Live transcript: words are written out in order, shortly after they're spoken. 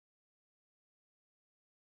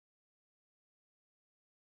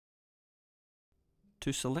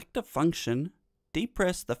To select a function,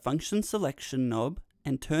 depress the function selection knob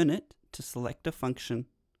and turn it to select a function.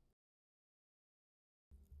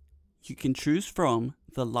 You can choose from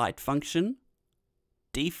the light function,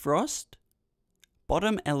 defrost,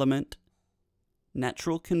 bottom element,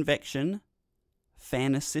 natural convection,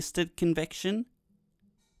 fan assisted convection,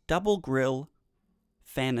 double grill,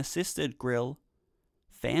 fan assisted grill,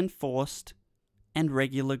 fan forced, and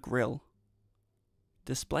regular grill.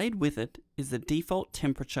 Displayed with it is the default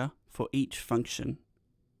temperature for each function.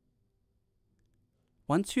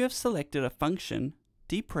 Once you have selected a function,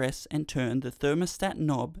 depress and turn the thermostat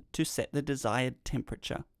knob to set the desired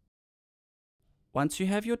temperature. Once you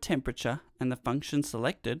have your temperature and the function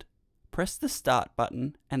selected, press the start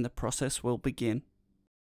button and the process will begin.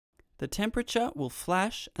 The temperature will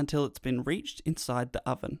flash until it's been reached inside the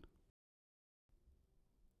oven.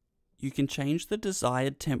 You can change the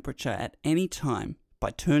desired temperature at any time by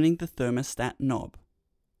turning the thermostat knob.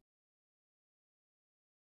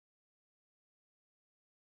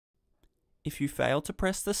 If you fail to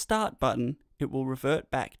press the start button, it will revert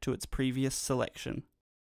back to its previous selection.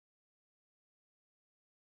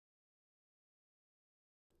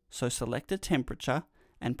 So select a temperature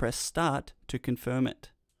and press start to confirm it.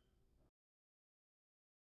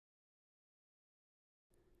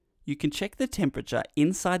 You can check the temperature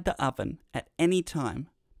inside the oven at any time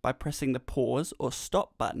by pressing the pause or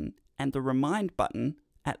stop button and the remind button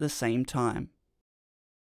at the same time.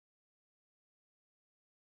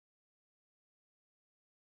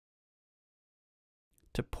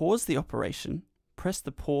 To pause the operation, press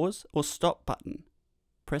the pause or stop button.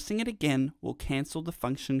 Pressing it again will cancel the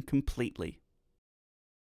function completely.